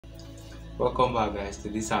Welcome back, guys, to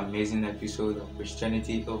this amazing episode of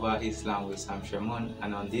Christianity over Islam with Shamoun.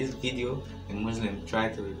 And on this video, the Muslim try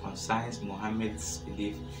to reconcile Muhammad's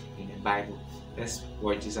belief in the Bible. Let's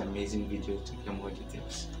watch this amazing video to get more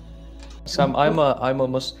details. Sam, I'm a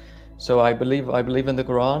Muslim, so I believe in the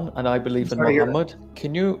Quran and I believe in Muhammad.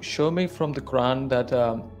 Can you show me from the Quran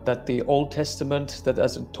that the Old Testament, that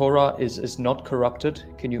as in Torah, is not corrupted?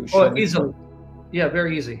 Can you show me? Easily. Yeah,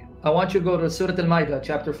 very easy. I want you to go to Surah Al-Ma'idah,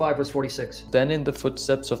 chapter 5, verse 46. Then in the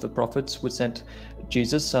footsteps of the prophets we sent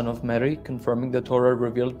Jesus, son of Mary, confirming the Torah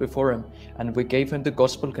revealed before him. And we gave him the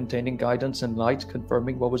gospel containing guidance and light,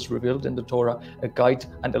 confirming what was revealed in the Torah, a guide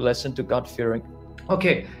and a lesson to God-fearing.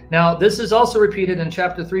 Okay, now this is also repeated in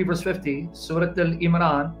chapter 3, verse 50, Surah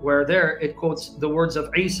Al-Imran, where there it quotes the words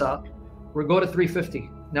of Isa. We'll go to 350.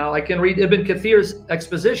 Now I can read Ibn Kathir's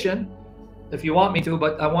exposition if you want me to,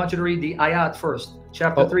 but I want you to read the ayat first.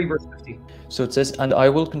 Chapter 3, verse 50. So it says, and I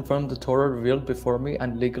will confirm the Torah revealed before me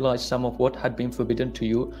and legalize some of what had been forbidden to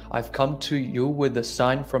you. I've come to you with a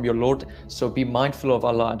sign from your Lord, so be mindful of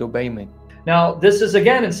Allah and obey me. Now, this is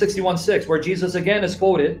again in 61:6, where Jesus again is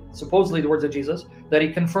quoted, supposedly the words of Jesus, that he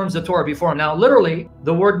confirms the Torah before him. Now, literally,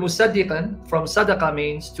 the word musaddiqan from sadaqa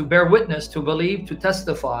means to bear witness, to believe, to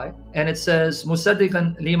testify. And it says,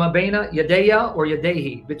 musaddiqan lima bayna yadayya or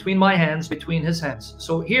yadayhi, between my hands, between his hands.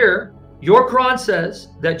 So here, your Quran says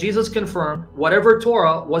that Jesus confirmed whatever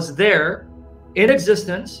Torah was there in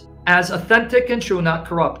existence as authentic and true, not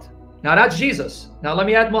corrupt. Now, that's Jesus. Now, let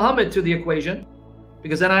me add Muhammad to the equation,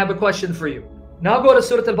 because then I have a question for you. Now go to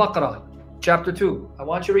Surah Al-Baqarah, chapter 2. I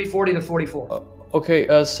want you to read 40 to 44.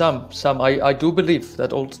 Okay, Sam, I do believe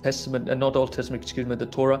that Old Testament, and not Old Testament, excuse me, the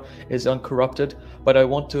Torah is uncorrupted, but I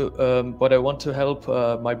want to help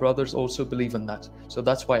my brothers also believe in that. So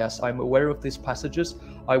that's why, as I'm aware of these passages,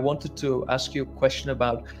 I wanted to ask you a question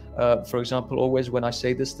about, for example, always when I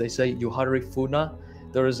say this, they say yuharifuna.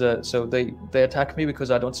 There is so they attack me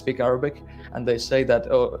because I don't speak Arabic, and they say that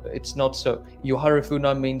it's not so.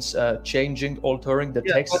 Yuharifuna means changing, altering the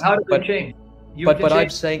text. But how do they change? But I'm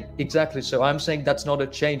saying exactly. So I'm saying that's not a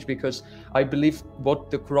change, because I believe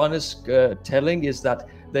what the Quran is telling is that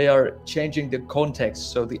they are changing the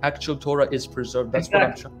context. So the actual Torah is preserved. That's what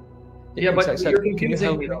I'm trying. Yeah, but you're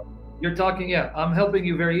confusing me. You're talking. Yeah, I'm helping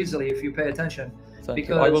you very easily if you pay attention. Thank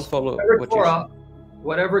you. I will follow what you're saying.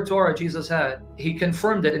 Whatever Torah Jesus had, he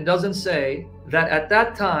confirmed it and doesn't say that at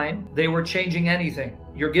that time they were changing anything.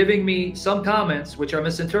 You're giving me some comments which are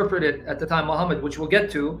misinterpreted at the time Muhammad, which we'll get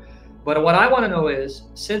to. But what I want to know is,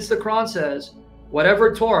 since the Quran says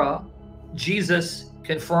whatever Torah Jesus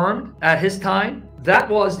confirmed at his time, that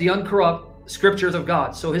was the uncorrupt scriptures of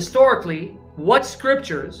God. So historically, what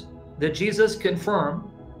scriptures did Jesus confirm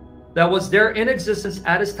that was there in existence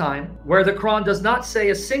at his time, where the Quran does not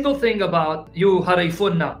say a single thing about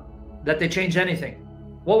yuharifunna, that they change anything?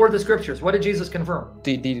 What were the scriptures? What did Jesus confirm?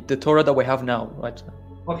 The Torah that we have now, right?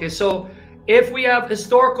 Okay, so if we have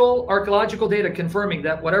historical archaeological data confirming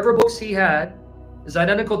that whatever books he had is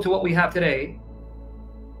identical to what we have today,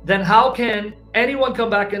 then how can anyone come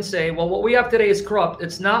back and say, well, what we have today is corrupt?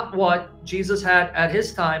 It's not what Jesus had at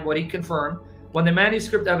his time, what he confirmed, when the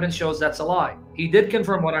manuscript evidence shows that's a lie. He did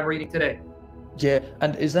confirm what I'm reading today. Yeah,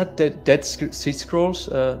 and is that the Dead Sea Scrolls,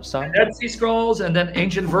 Sam? Dead Sea Scrolls, and then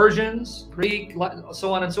ancient versions, Greek,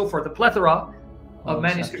 so on and so forth. The plethora of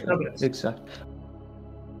manuscript evidence. Exactly.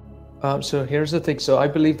 So here's the thing. So I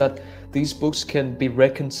believe that these books can be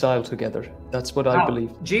reconciled together. That's what I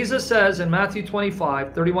believe. Jesus says in Matthew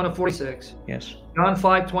 25, 31 to 46. Yes. John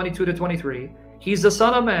 5, 22 to 23. He's the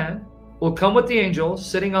Son of Man, will come with the angels,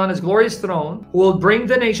 sitting on his glorious throne, who will bring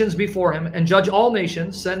the nations before him and judge all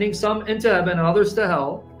nations, sending some into heaven and others to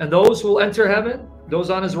hell. And those who will enter heaven,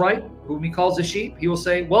 those on his right, whom he calls the sheep, he will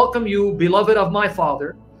say, welcome you, beloved of my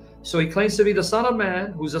Father. So he claims to be the Son of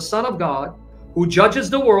Man, who's the Son of God, who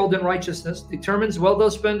judges the world in righteousness, determines where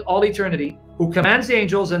they'll spend all eternity, who commands the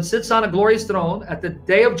angels and sits on a glorious throne at the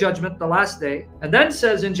day of judgment, the last day. And then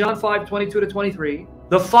says in John 5, 22 to 23,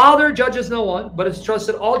 the Father judges no one, but has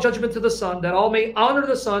trusted all judgment to the Son, that all may honor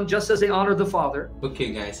the Son just as they honor the Father.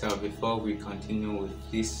 Okay, guys, so before we continue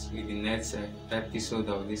with the next episode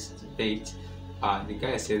of this debate, the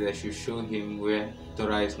guy said I should show him where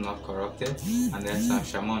Torah is not corrupted, and then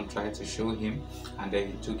Shamoun tried to show him, and then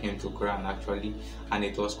he took him to Quran actually, and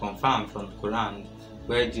it was confirmed from Quran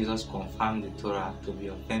where Jesus confirmed the Torah to be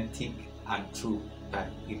authentic and true. that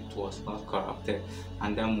it was not corrupted.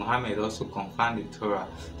 And then Muhammad also confirmed the Torah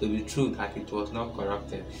to be true, that it was not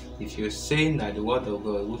corrupted. If you're saying that the word of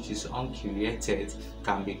God, which is uncreated,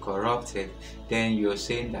 can be corrupted, then you're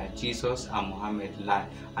saying that Jesus and Muhammad lie.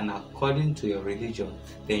 And according to your religion,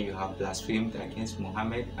 then you have blasphemed against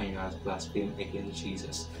Muhammad and you have blasphemed against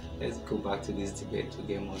Jesus. Let's go back to this debate to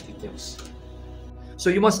get more details. So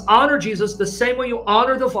you must honor Jesus the same way you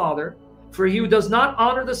honor the Father. For he who does not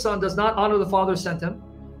honor the Son does not honor the Father who sent him.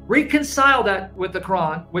 Reconcile that with the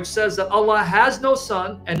Quran, which says that Allah has no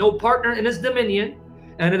son and no partner in his dominion,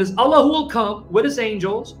 and it is Allah who will come with his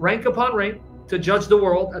angels, rank upon rank, to judge the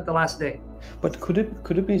world at the last day. But could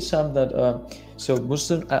it be, Sam, that so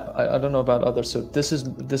Muslim? I don't know about others. So this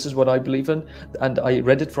is what I believe in, and I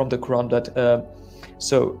read it from the Quran that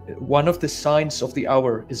so one of the signs of the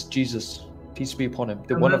hour is Jesus, peace be upon him.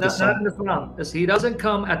 One of the signs. He doesn't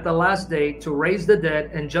come at the last day to raise the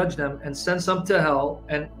dead and judge them and send some to hell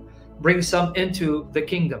and bring some into the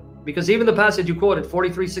kingdom. Because even the passage you quoted,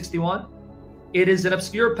 43:61, it is an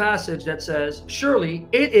obscure passage that says, surely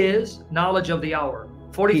it is knowledge of the hour.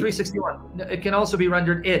 43:61. It can also be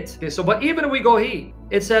rendered it. Okay, so, but even if we go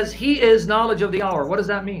it says he is knowledge of the hour. What does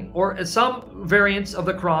that mean? Or some variants of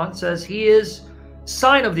the Quran says he is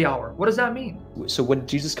sign of the hour. What does that mean? So when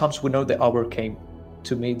Jesus comes, we know the hour came.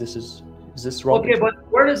 To me, is this wrong? Okay, but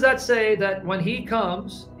where does that say that when he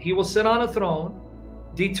comes, he will sit on a throne,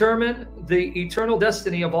 determine the eternal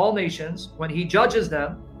destiny of all nations, when he judges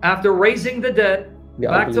them, after raising the dead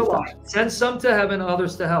back to life, send some to heaven,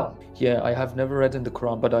 others to hell? Yeah, I have never read in the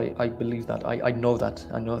Quran, but I believe that. I know that.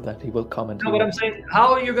 I know that he will come and. No, but I'm saying,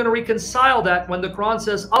 how are you going to reconcile that when the Quran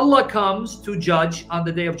says Allah comes to judge on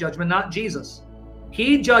the day of judgment, not Jesus?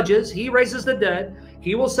 He judges, he raises the dead,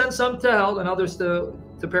 he will send some to hell and others to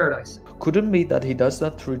paradise. Couldn't be that he does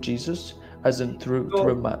that through Jesus, as in through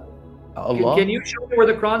Allah? Can you show me where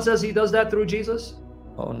the Quran says he does that through Jesus?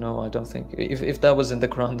 Oh no, I don't think. If that was in the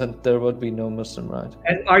Quran, then there would be no Muslim, right?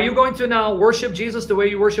 And are you going to now worship Jesus the way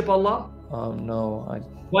you worship Allah? No.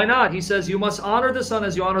 Why not? He says you must honor the Son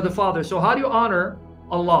as you honor the Father. So how do you honor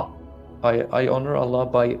Allah? I honor Allah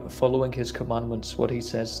by following his commandments, what he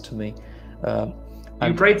says to me.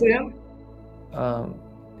 You pray to him?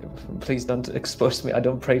 Please don't expose me. I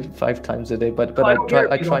don't pray 5 times a day, but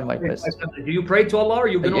I try my best. Do you pray to Allah or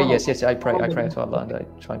you ignore Allah? Yes, I pray to Allah and I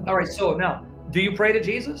try my best. All right, so now, do you pray to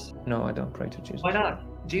Jesus? No, I don't pray to Jesus. Why not?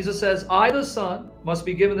 Jesus says, I, the Son, must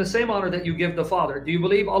be given the same honor that you give the Father. Do you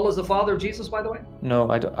believe Allah is the Father of Jesus, by the way? No,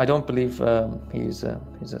 I don't believe he's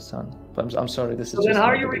a son. But I'm sorry, this is so just... then how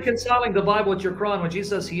are you reconciling the Bible with your Quran when Jesus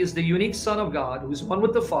says he is the unique Son of God, who's one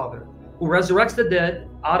with the Father, who resurrects the dead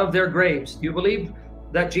out of their graves? Do you believe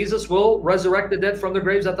that Jesus will resurrect the dead from their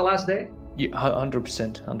graves at the last day? Yeah,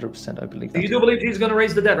 100%, I believe that. You do believe Jesus is going to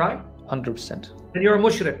raise the dead, right? 100%. Then you're a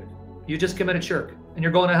mushrik. You just committed shirk, and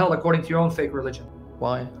you're going to hell according to your own fake religion.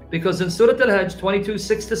 Why? Because in Surah Al-Hajj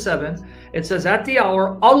 22:6-7, it says, at the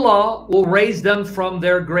hour, Allah will raise them from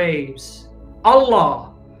their graves.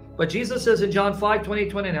 Allah. But Jesus says in John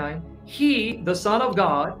 5:28-29, he, the Son of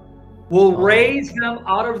God, will raise them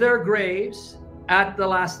out of their graves at the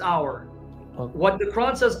last hour. Okay. What the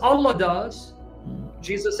Quran says Allah does,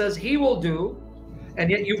 Jesus says he will do, and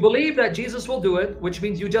yet you believe that Jesus will do it, which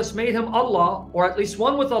means you just made him Allah, or at least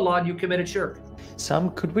one with Allah, and you committed shirk.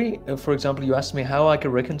 Sam, could we, for example, you asked me how I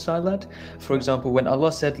can reconcile that. For example, when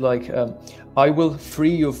Allah said, like, I will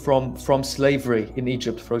free you from slavery in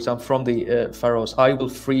Egypt, for example, from the pharaohs, I will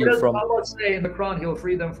free you from... What does Allah say in the Quran? He'll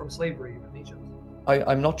free them from slavery in Egypt.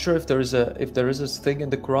 I'm not sure if there is a thing in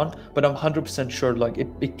the Quran, but I'm 100% sure, like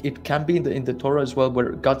it can be in the Torah as well,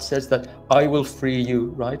 where God says that I will free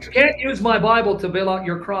you, right? You can't use my Bible to bail out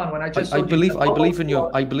your Quran when I just I believe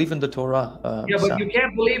in the Torah. Yeah, but Sam, you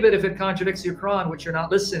can't believe it if it contradicts your Quran, which you're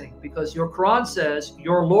not listening, because your Quran says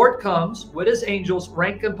your Lord comes with his angels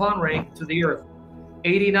rank upon rank to the earth.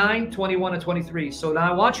 89, 21, and 23. So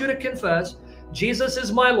now I want you to confess, Jesus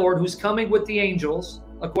is my Lord who's coming with the angels,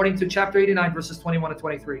 according to chapter 89, verses 21 and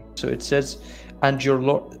 23. So it says, and your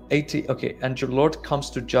Lord, and your Lord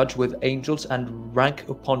comes to judge with angels and rank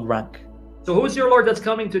upon rank. So who's your Lord that's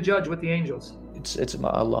coming to judge with the angels? It's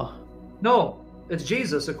Allah. No, it's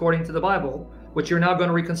Jesus, according to the Bible, which you're now going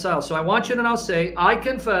to reconcile. So I want you to now say, I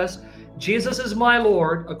confess Jesus is my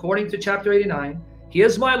Lord, according to chapter 89. He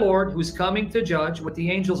is my Lord who's coming to judge with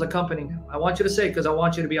the angels accompanying him. I want you to say, because I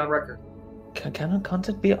want you to be on record. Can't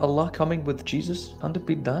it be Allah coming with Jesus? Can't it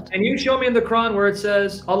be that? And you show me in the Quran where it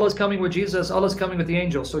says Allah's coming with Jesus, Allah's coming with the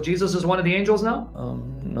angels. So Jesus is one of the angels now?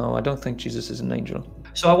 No, I don't think Jesus is an angel.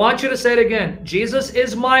 So I want you to say it again. Jesus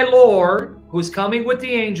is my Lord, who's coming with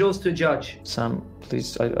the angels to judge. Sam,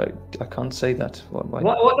 please, I can't say that. Why?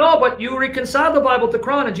 Well, no, but you reconcile the Bible to the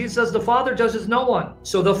Quran, and Jesus says the Father judges no one.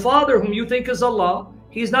 So the Father, whom you think is Allah,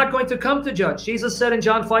 he's not going to come to judge. Jesus said in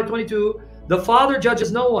John 5:22, the Father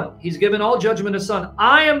judges no one. He's given all judgment to the Son.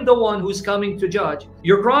 I am the one who's coming to judge.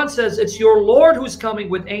 Your Quran says it's your Lord who's coming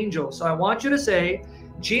with angels. So I want you to say,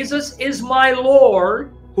 Jesus is my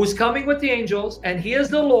Lord who's coming with the angels, and he is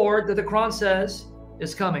the Lord that the Quran says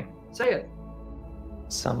is coming. Say it.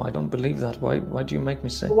 Sam, I don't believe that. Why do you make me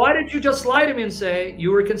say? Why did you just lie to me and say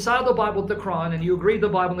you reconcile the Bible to the Quran and you agree the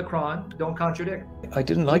Bible and the Quran don't contradict? I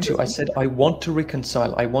didn't lie to you. I said I want to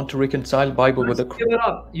reconcile. I want to reconcile Bible with the Quran. Give it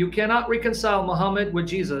up. You cannot reconcile Muhammad with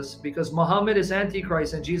Jesus because Muhammad is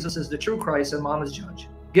Antichrist and Jesus is the true Christ and Muhammad's judge.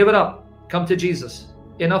 Give it up. Come to Jesus.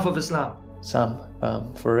 Enough of Islam. Sam,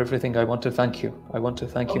 for everything, I want to thank you. I want to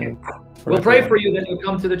thank you. We'll pray for you that you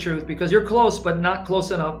come to the truth because you're close but not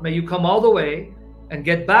close enough. May you come all the way and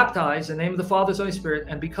get baptized in the name of the Father, Son, and Spirit,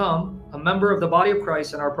 and become a member of the body of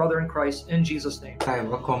Christ and our brother in Christ in Jesus' name. Hi,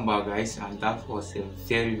 welcome back, guys, and that was a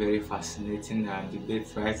very, very fascinating debate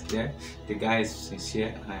right there. The guy is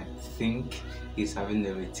sincere, and I think he's having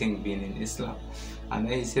a rethink being in Islam. And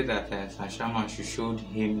then he said that Shamoun should show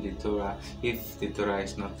him the Torah if the Torah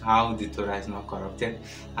is not, how the Torah is not corrupted.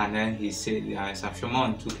 And then he said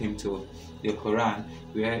Shamoun took him to the Quran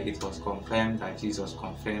where it was confirmed that Jesus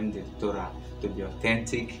confirmed the Torah to be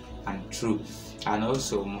authentic and true. And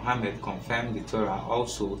also Muhammad confirmed the Torah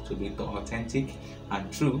also to be authentic and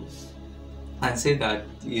true, and said that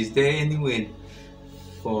is there any way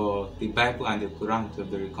for the Bible and the Quran to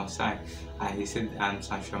be reconciled? And he said, and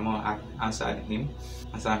Shamoun answered him.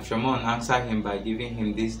 And Shamoun answered him by giving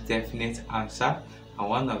him this definite answer. And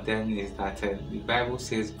one of them is that the Bible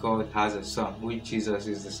says God has a son, which Jesus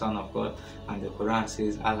is the Son of God. And the Quran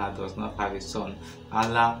says Allah does not have a son.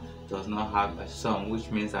 Allah does not have a son, which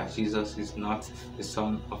means that Jesus is not the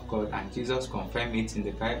Son of God. And Jesus confirmed it in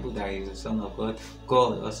the Bible that he is the Son of God.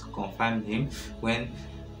 God also confirmed him when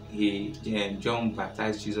John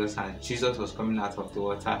baptized Jesus and Jesus was coming out of the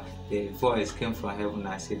water. The voice came from heaven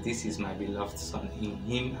and said, "This is my beloved son, in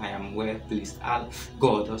him I am well pleased."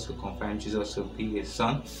 God also confirmed Jesus to be his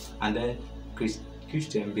son. And then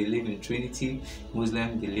Christians believe in Trinity,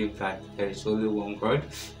 Muslims believe that there is only one God.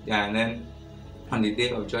 And then on the day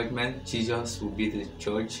of judgment, Jesus will be the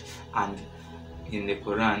judge, and in the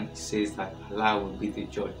Quran it says that Allah will be the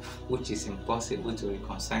judge, which is impossible to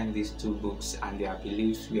reconcile these two books, and their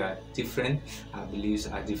beliefs are different. Our beliefs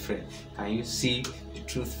are different. Can you see the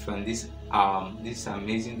truth from this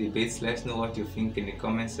amazing debates? Let's know what you think in the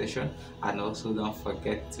comment section, and also don't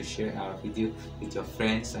forget to share our video with your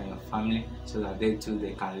friends and your family so that they too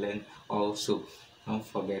can learn. Also, don't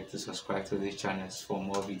forget to subscribe to these channels for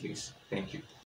more videos. Thank you.